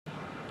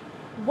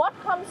What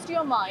comes to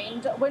your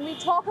mind when we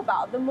talk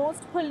about the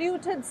most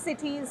polluted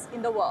cities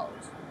in the world?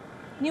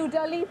 New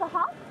Delhi,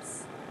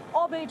 perhaps?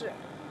 Or Beijing?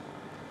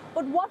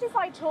 But what if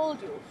I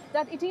told you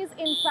that it is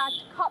in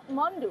fact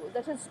Kathmandu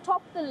that has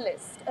topped the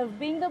list of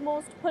being the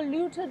most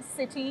polluted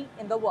city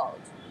in the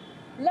world?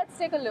 Let's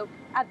take a look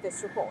at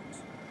this report.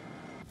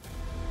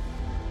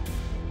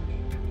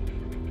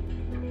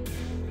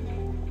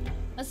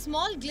 A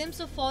small glimpse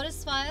of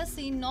forest fires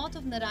seen north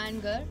of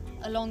Narayangarh.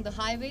 Along the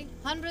highway,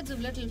 hundreds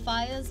of little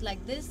fires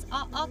like this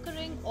are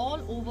occurring all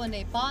over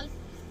Nepal,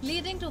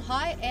 leading to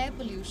high air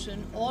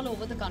pollution all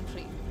over the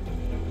country.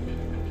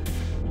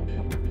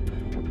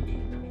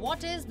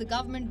 What is the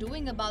government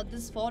doing about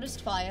this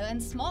forest fire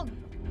and smog?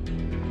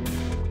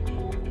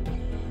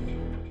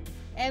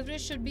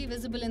 Everest should be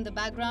visible in the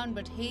background,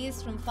 but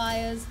haze from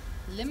fires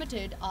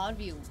limited our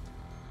view.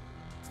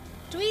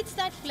 Tweets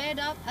that flared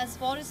up as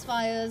forest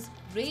fires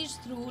raged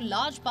through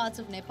large parts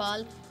of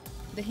Nepal.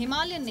 The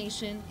Himalayan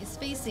nation is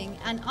facing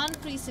an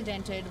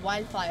unprecedented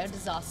wildfire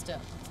disaster.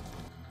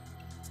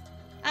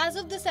 As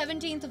of the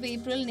 17th of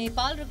April,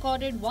 Nepal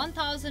recorded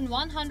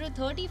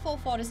 1,134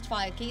 forest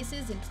fire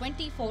cases in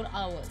 24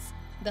 hours,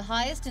 the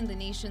highest in the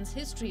nation's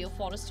history of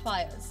forest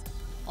fires.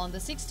 On the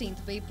 16th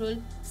of April,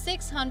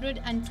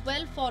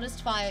 612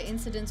 forest fire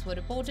incidents were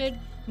reported,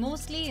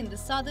 mostly in the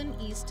southern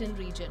eastern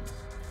region.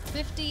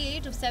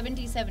 58 of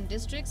 77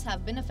 districts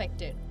have been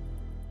affected.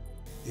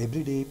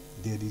 Every day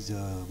there is,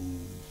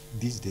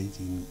 these days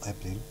in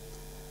April,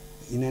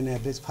 in an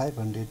average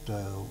 500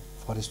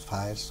 forest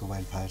fires, so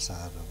wildfires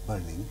are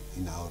burning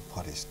in our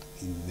forest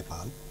in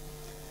Nepal.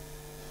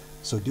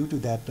 So due to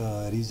that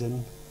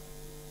reason,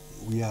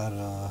 we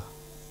are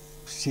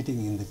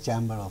sitting in the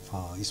chamber of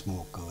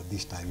smoke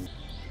this time.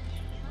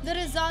 The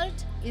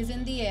result is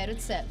in the air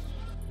itself.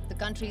 The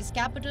country's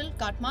capital,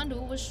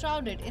 Kathmandu, was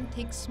shrouded in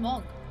thick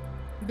smog.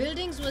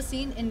 Buildings were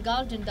seen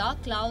engulfed in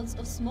dark clouds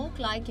of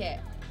smoke-like air.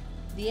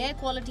 The Air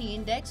Quality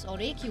Index, or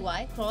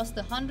AQI, crossed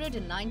the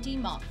 190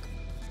 mark.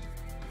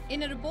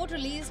 In a report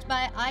released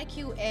by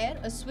IQ Air,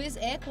 a Swiss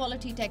air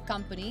quality tech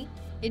company,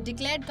 it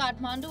declared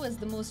Kathmandu as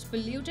the most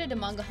polluted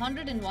among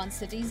 101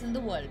 cities in the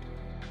world.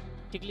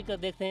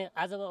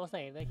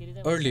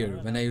 Earlier,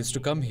 when I used to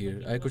come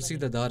here, I could see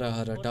the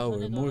Darahara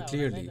Tower more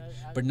clearly,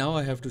 but now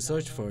I have to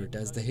search for it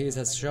as the haze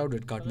has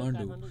shrouded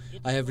Kathmandu.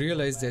 I have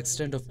realized the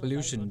extent of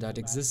pollution that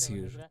exists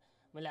here.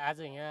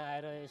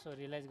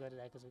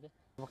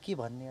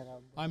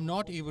 I'm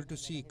not able to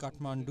see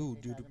Kathmandu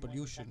due to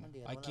pollution.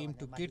 I came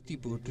to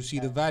Kirtipur to see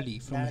the valley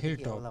from a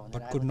hilltop,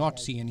 but could not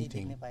see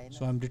anything,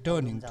 so I'm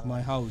returning to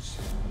my house.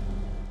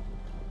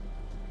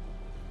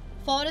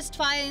 Forest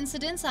fire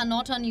incidents are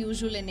not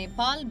unusual in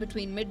Nepal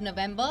between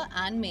mid-November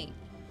and May.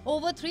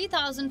 Over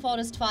 3,000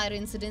 forest fire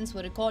incidents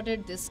were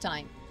recorded this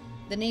time.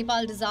 The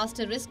Nepal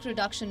Disaster Risk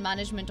Reduction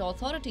Management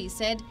Authority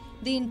said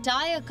the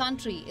entire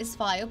country is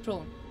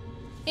fire-prone.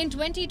 In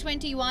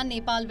 2021,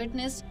 Nepal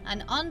witnessed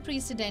an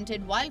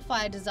unprecedented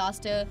wildfire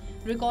disaster,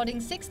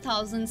 recording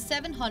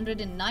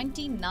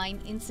 6,799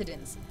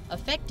 incidents,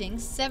 affecting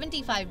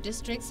 75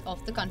 districts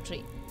of the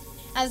country.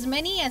 As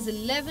many as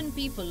 11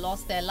 people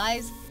lost their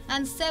lives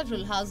and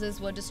several houses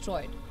were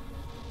destroyed.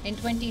 In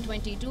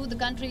 2022, the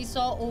country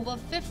saw over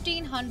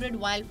 1,500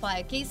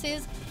 wildfire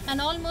cases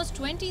and almost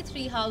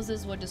 23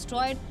 houses were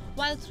destroyed,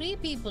 while 3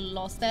 people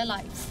lost their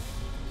lives.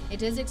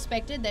 It is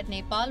expected that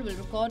Nepal will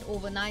record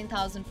over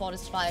 9,000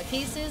 forest fire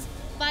cases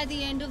by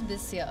the end of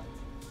this year.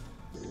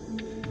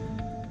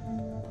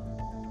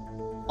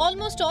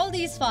 Almost all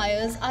these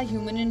fires are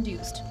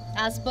human-induced.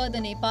 As per the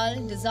Nepal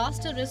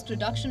Disaster Risk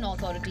Reduction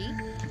Authority,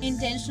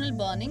 intentional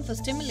burning for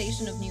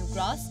stimulation of new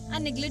grass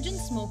and negligent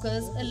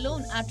smokers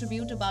alone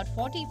attribute about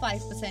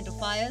 45% of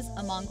fires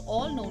among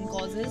all known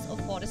causes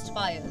of forest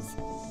fires.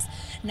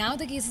 Now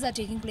the cases are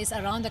taking place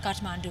around the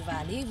Kathmandu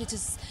Valley, which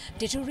is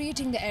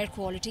deteriorating the air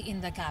quality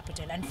in the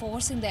capital and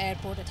forcing the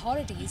airport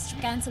authorities to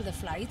cancel the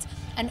flights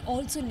and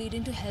also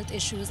leading to health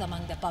issues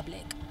among the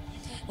public.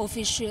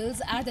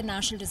 Officials at the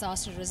National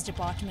Disaster Risk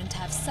Department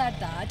have said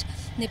that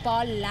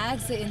Nepal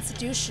lacks the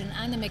institution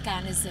and the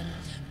mechanism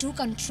to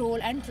control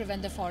and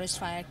prevent the forest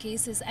fire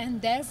cases, and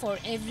therefore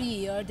every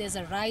year there's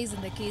a rise in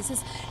the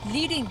cases,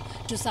 leading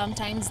to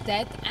sometimes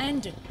death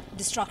and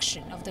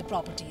destruction of the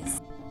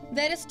properties.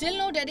 There is still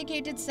no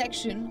dedicated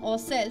section or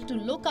cell to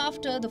look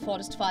after the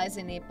forest fires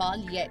in Nepal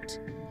yet.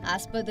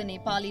 As per the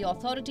Nepali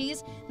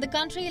authorities, the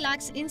country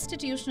lacks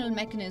institutional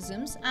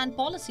mechanisms and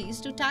policies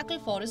to tackle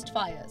forest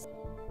fires.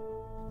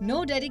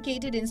 No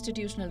dedicated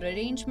institutional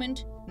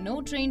arrangement,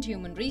 no trained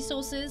human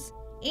resources,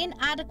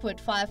 inadequate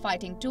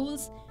firefighting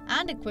tools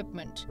and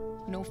equipment,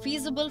 no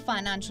feasible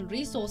financial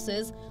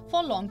resources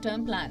for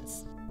long-term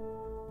plans.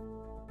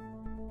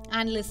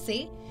 Analysts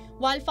say,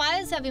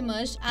 wildfires have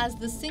emerged as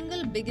the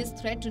single biggest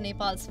threat to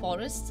Nepal's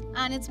forests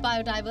and its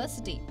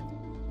biodiversity.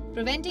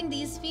 Preventing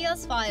these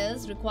fierce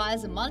fires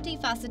requires a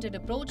multifaceted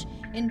approach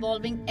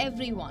involving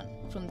everyone,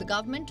 from the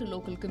government to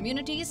local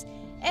communities.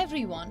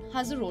 Everyone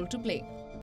has a role to play.